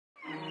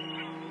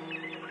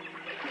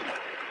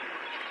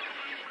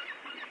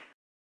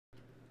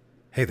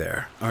Hey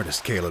there,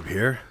 Artist Caleb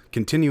here,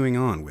 continuing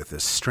on with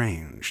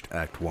Estranged,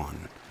 Act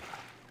 1.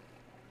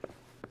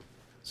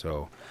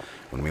 So,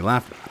 when we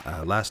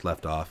last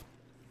left off,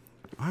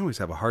 I always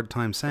have a hard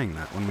time saying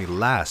that, when we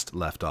last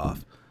left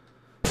off.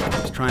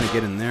 I was trying to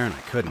get in there and I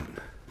couldn't.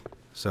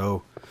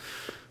 So,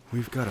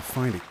 we've got to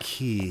find a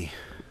key,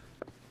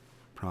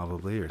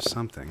 probably, or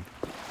something.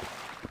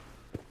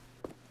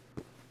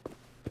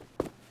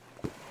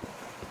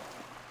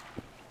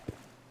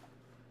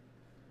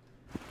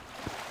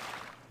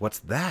 What's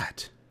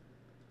that?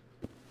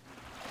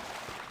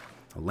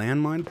 A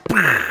landmine?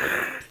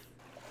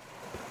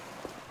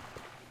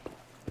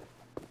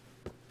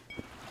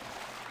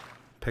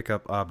 Pick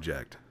up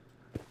object.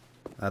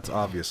 That's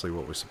obviously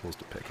what we're supposed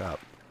to pick up.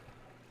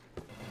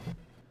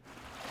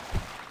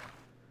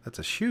 That's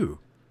a shoe.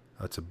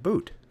 Oh, it's a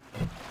boot.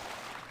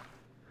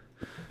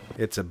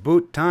 It's a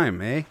boot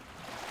time, eh?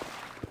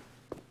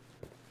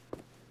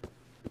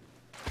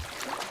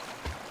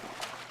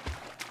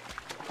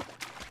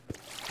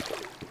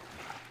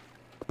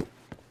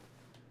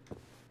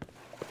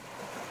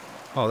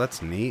 Oh,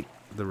 that's neat.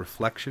 The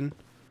reflection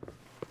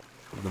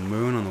of the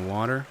moon on the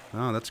water.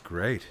 Oh, that's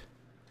great.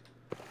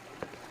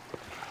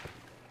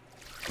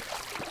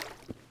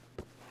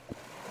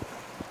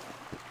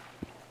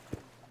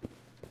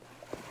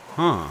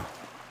 Huh.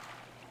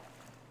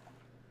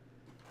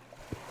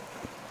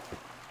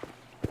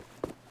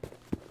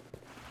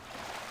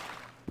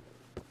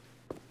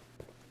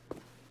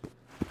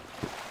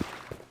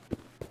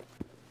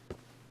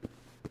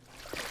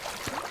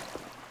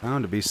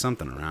 Bound to be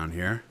something around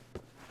here.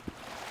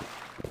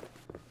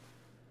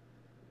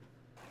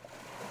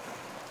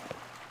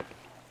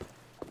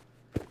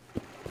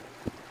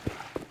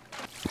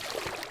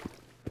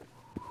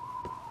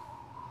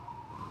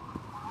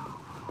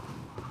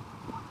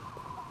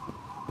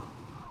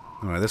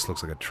 Oh, this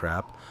looks like a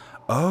trap.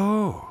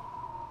 Oh!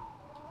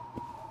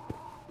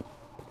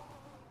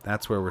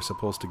 That's where we're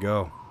supposed to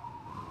go.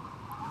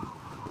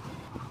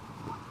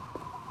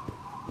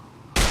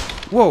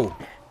 Whoa!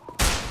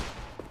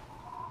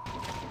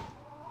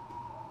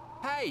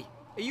 Hey!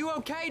 Are you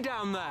okay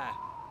down there?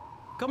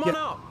 Come on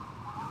up!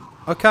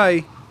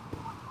 Okay.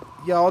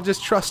 Yeah, I'll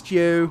just trust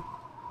you.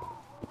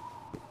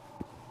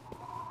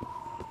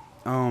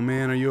 Oh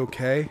man, are you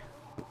okay?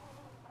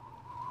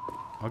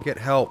 I'll get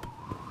help.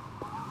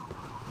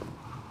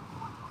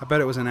 I bet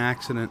it was an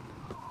accident.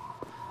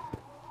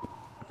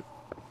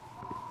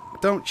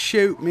 Don't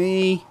shoot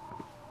me!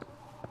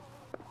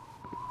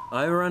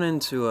 I ran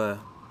into a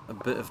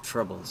bit of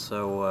trouble,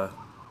 so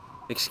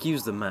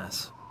excuse the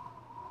mess.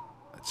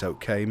 It's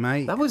okay,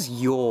 mate. That was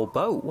your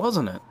boat,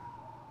 wasn't it?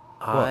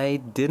 What? I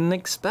didn't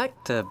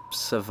expect a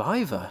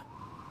survivor.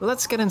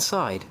 Let's get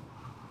inside.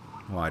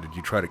 Why, did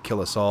you try to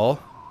kill us all?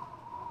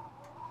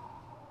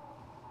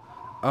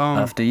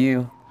 After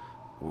you.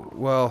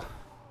 Well,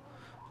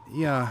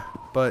 yeah,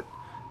 but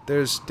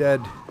there's dead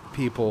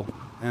people,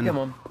 and... Come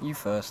on, you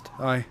first.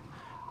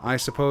 I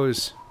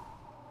suppose...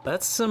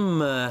 That's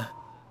some,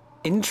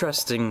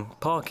 interesting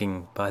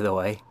parking, by the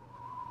way.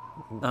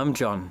 I'm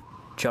John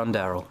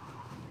Darrell.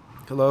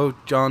 Hello,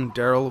 John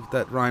Darrell.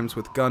 That rhymes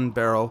with gun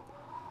barrel.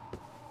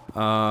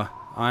 I'll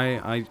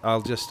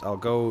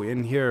go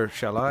in here,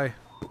 shall I?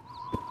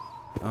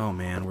 Oh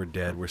man, we're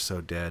dead. We're so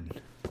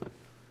dead.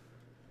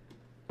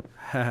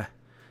 Ha.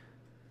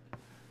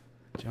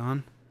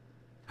 John?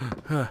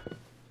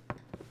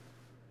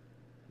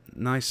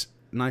 Nice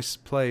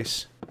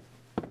place.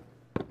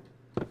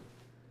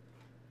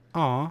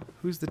 Aw,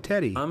 who's the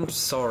teddy? I'm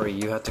sorry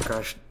you had to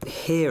crash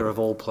here of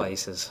all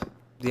places.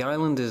 The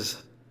island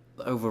is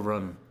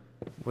overrun.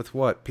 With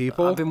what,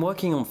 people? I've been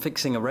working on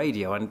fixing a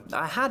radio and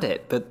I had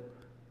it, but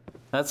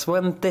that's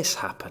when this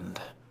happened.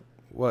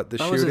 What, the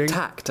shooting? I was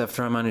attacked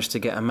after I managed to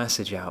get a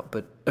message out,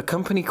 but a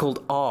company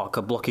called ARC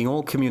are blocking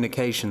all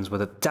communications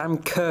with a damn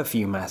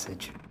curfew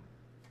message.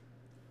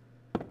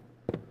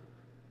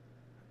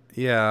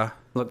 Yeah.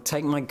 Look,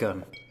 take my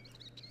gun.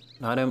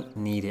 I don't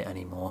need it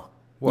anymore.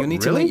 What, You'll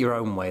need really? to make your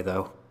own way,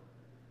 though.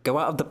 Go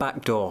out of the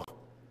back door.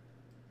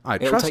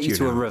 It'll take you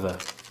to now. a river.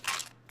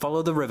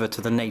 Follow the river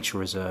to the nature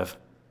reserve,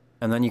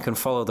 and then you can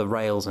follow the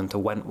rails into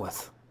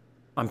Wentworth.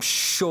 I'm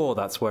sure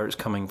that's where it's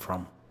coming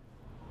from.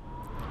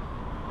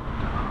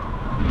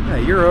 Yeah,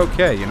 you're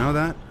okay, you know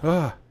that?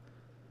 Ugh.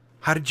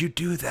 How did you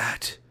do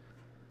that?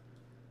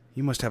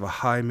 You must have a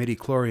high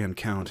midi-chlorian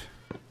count.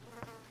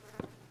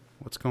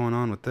 What's going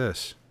on with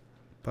this?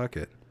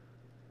 Bucket.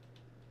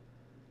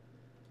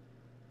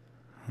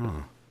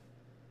 Huh.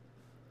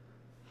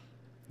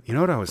 You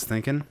know what I was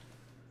thinking?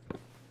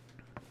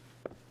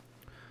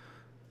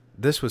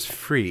 This was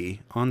free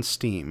on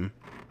Steam.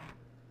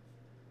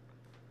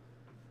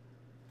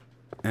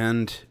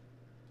 And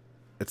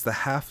it's the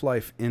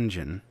Half-Life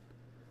engine.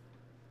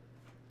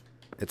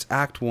 It's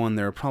Act 1.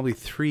 There are probably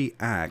 3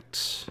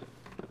 acts.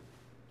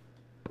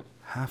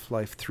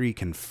 Half-Life 3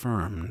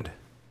 confirmed.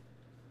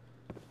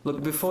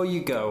 Look, before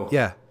you go...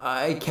 Yeah.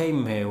 I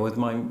came here with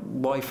my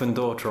wife and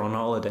daughter on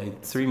holiday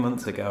 3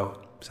 months ago.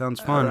 Sounds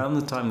fun. Around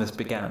the time this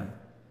began.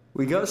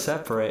 We got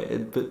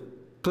separated, but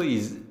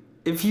please,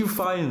 If you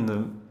find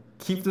them,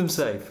 keep them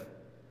safe.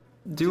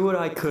 Do what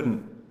I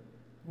couldn't.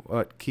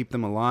 What, keep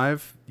them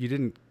alive? You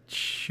didn't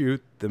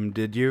shoot them,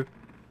 did you?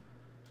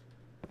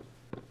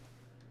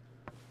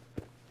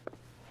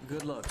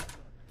 Good luck.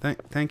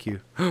 Thank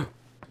you.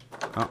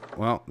 Oh,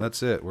 well,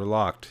 that's it. We're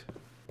locked.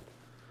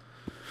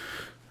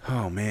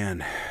 Oh,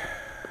 man.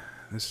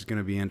 This is going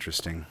to be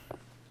interesting.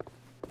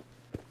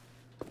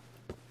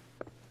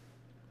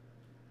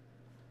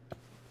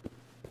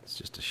 It's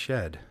just a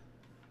shed.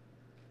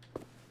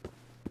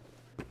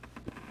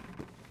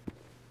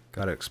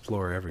 Gotta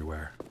explore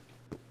everywhere.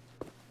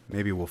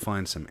 Maybe we'll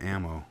find some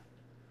ammo.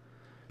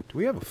 Do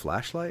we have a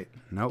flashlight?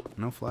 Nope,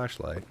 no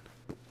flashlight.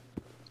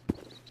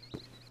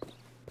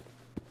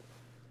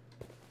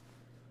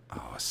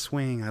 Oh, a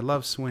swing. I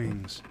love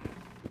swings.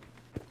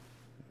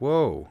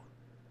 Whoa.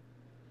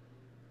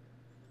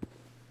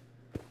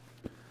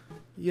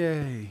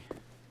 Yay.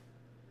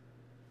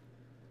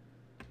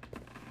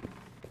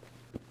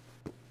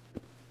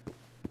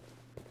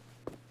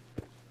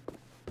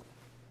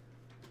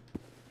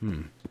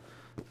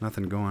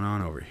 Nothing going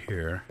on over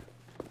here.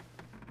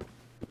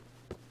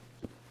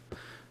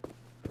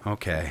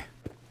 Okay.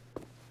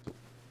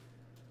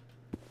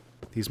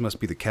 These must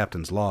be the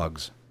captain's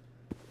logs.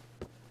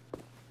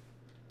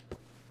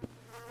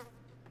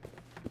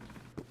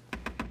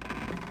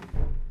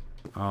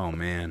 Oh,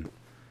 man.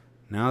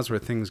 Now's where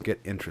things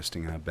get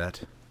interesting, I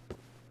bet.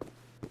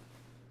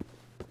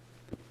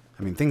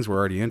 I mean, things were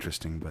already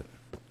interesting, but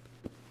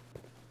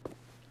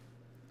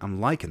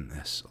I'm liking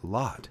this a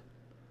lot.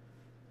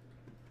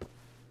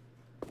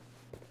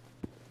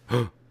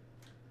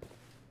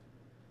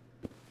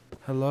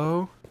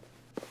 Hello?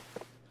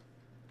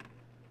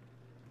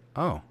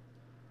 Oh.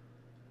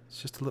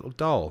 It's just a little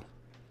doll.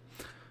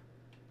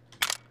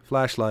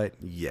 Flashlight.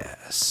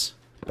 Yes.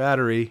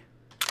 Battery.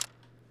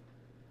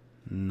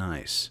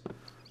 Nice.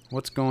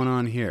 What's going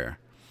on here?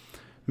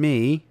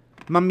 Me,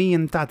 Mummy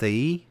and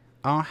Daddy,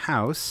 our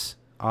house,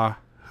 our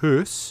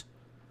Hus.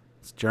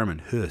 It's German,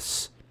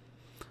 Hus.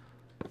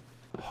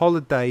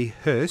 Holiday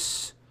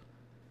Hus.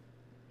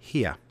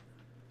 Here.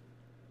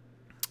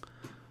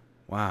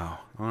 Wow.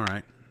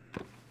 Alright.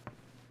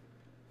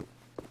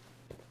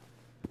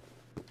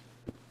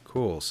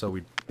 Cool. So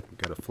we've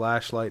got a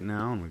flashlight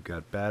now, and we've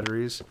got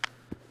batteries.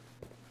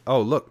 Oh,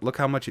 look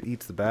how much it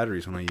eats the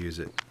batteries when I use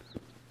it.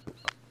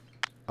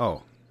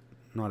 Oh,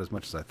 not as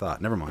much as I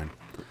thought. Never mind.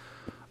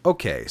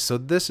 Okay, so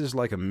this is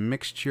like a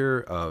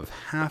mixture of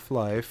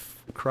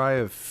Half-Life, Cry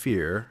of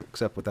Fear,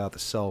 except without the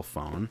cell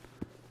phone.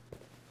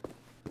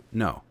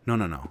 No.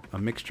 A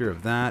mixture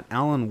of that,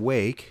 Alan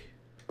Wake.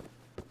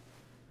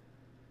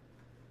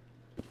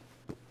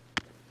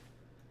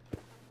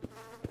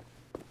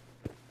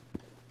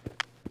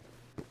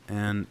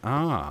 And,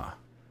 how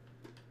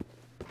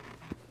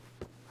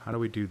do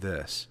we do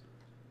this?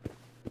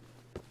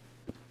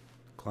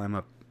 Climb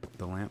up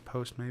the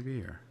lamppost,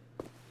 maybe? Or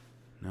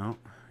no,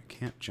 I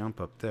can't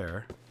jump up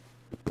there.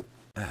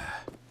 Can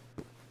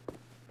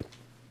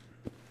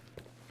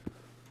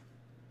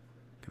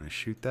I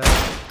shoot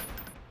that?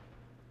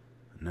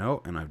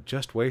 No, and I've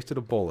just wasted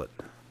a bullet.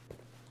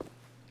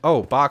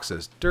 Oh,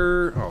 boxes.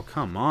 Dirt. Oh,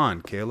 come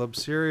on, Caleb.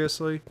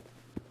 Seriously?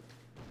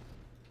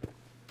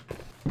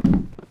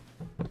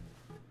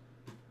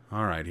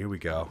 Alright, here we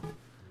go.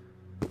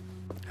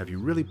 Have you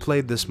really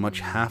played this much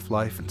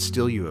Half-Life and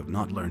still you have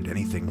not learned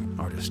anything,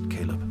 Artist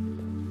Caleb?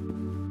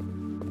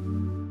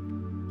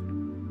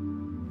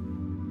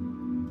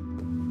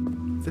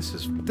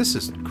 This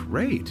is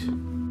great.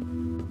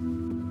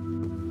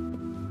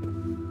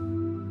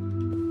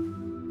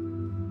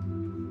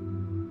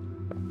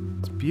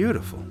 It's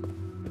beautiful.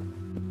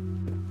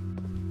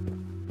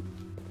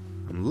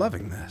 I'm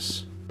loving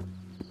this.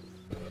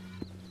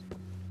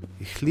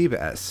 Ich liebe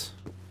es.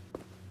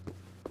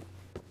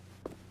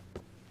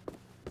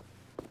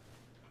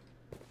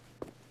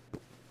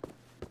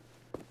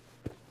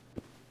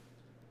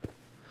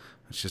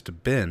 It's just a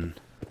bin.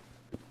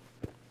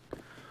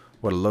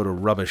 What a load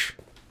of rubbish.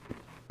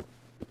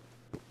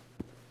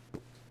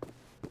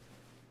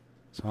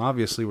 So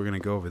obviously we're going to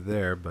go over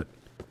there, but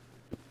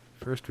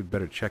first we'd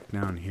better check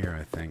down here,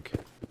 I think.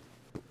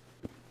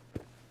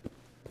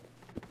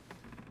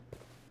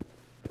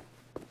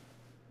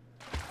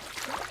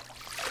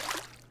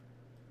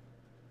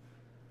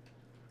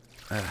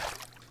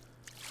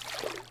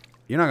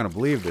 You're not going to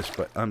believe this,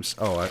 but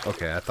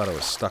okay, I thought I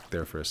was stuck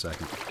there for a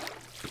second.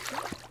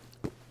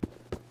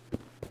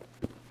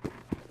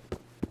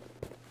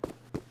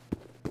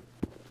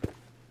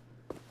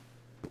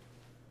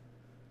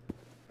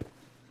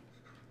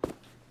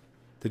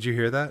 Did you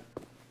hear that?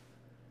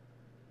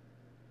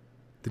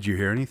 Did you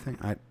hear anything?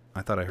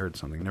 I thought I heard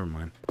something. Never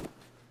mind.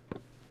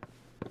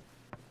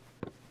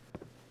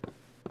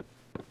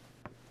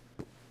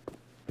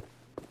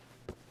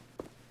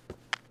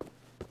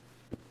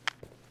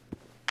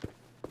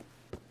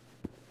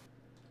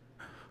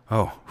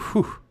 Oh,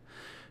 whew.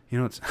 You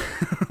know, it's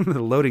the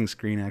loading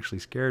screen actually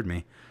scared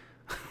me.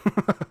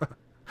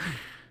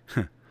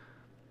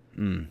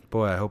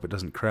 Boy, I hope it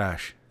doesn't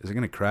crash. Is it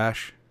going to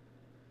crash?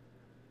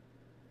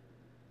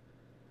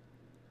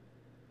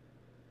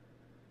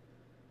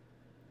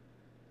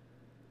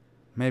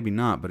 Maybe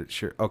not, but it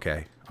sure...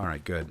 Okay.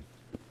 Alright, good.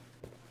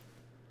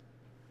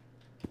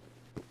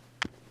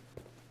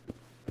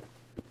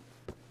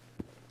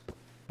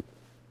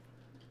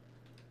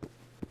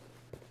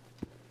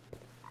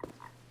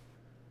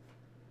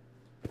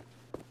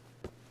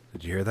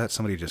 Did you hear that?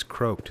 Somebody just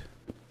croaked.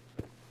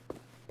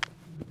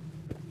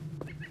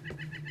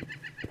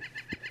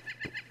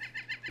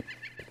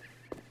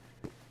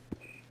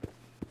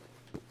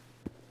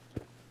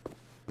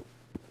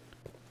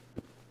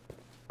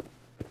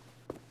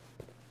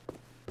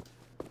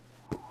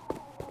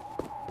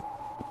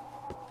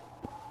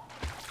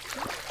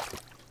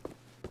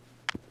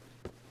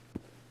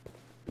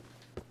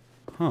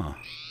 Huh.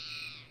 I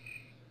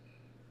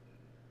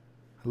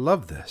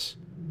love this.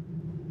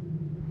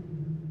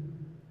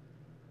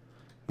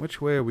 Which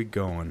way are we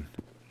going?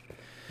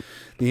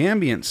 The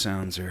ambient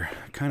sounds are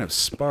kind of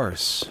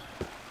sparse.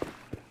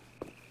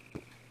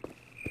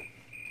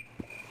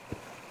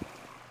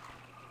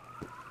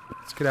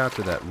 Let's get out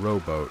to that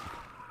rowboat.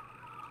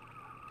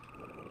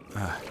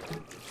 Ah.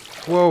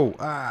 Whoa!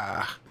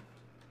 Ah!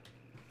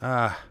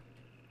 Ah!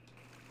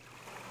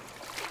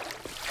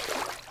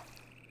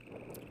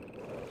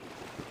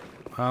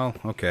 Well,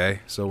 okay,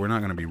 so we're not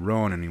going to be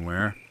rowing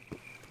anywhere.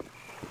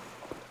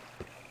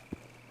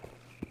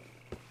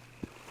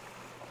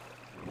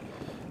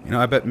 You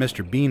know, I bet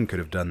Mr. Bean could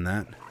have done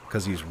that,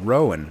 because he's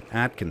rowing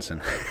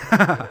Atkinson.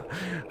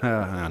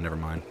 Never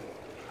mind.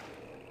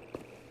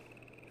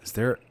 Is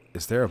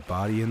there a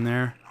body in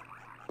there?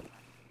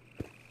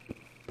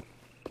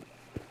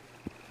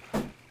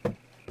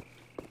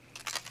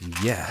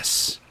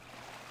 Yes.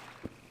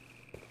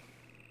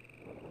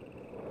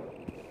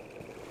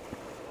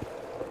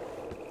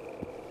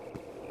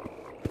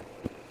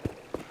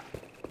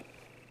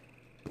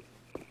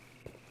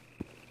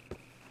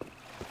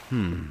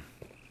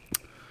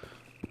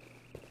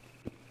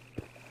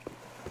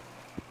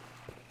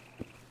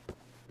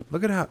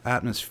 Look at how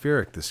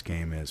atmospheric this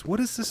game is. What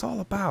is this all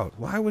about?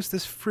 Why was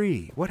this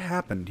free? What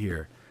happened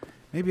here?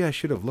 Maybe I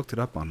should have looked it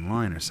up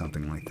online or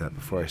something like that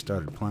before I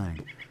started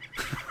playing.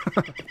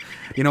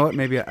 You know what?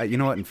 You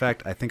know what? In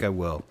fact, I think I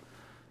will.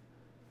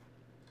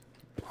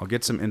 I'll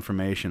get some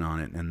information on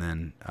it, and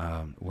then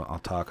well, I'll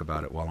talk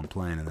about it while I'm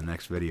playing in the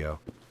next video.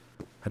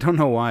 I don't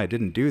know why I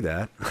didn't do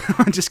that.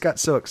 I just got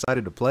so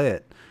excited to play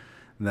it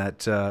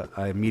that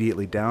I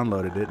immediately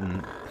downloaded it,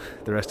 and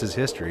the rest is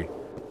history.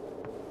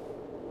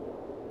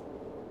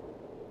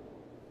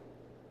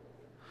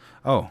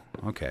 Oh,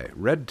 okay.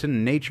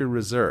 Redton Nature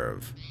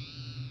Reserve.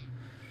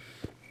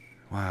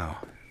 Wow.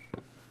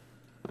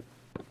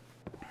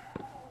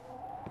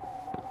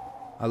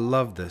 I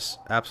love this.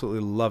 Absolutely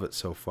love it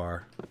so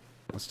far.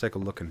 Let's take a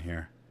look in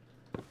here.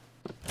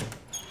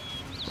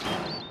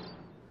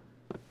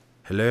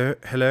 Hello?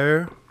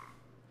 Hello?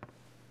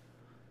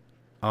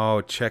 Oh,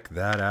 check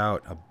that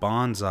out. A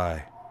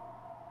bonsai.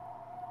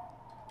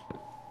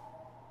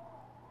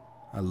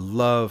 I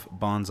love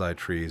bonsai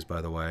trees,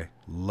 by the way.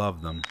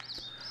 Love them.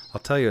 I'll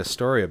tell you a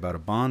story about a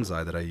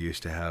bonsai that I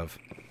used to have.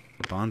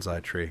 A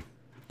bonsai tree.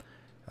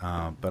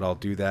 But I'll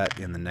do that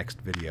in the next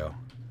video.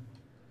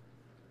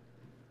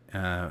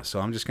 So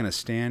I'm just going to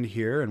stand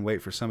here and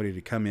wait for somebody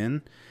to come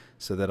in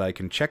so that I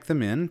can check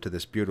them in to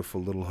this beautiful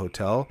little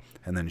hotel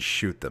and then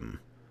shoot them.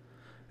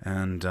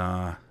 And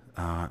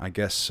I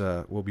guess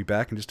we'll be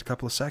back in just a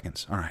couple of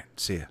seconds. All right,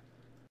 see ya.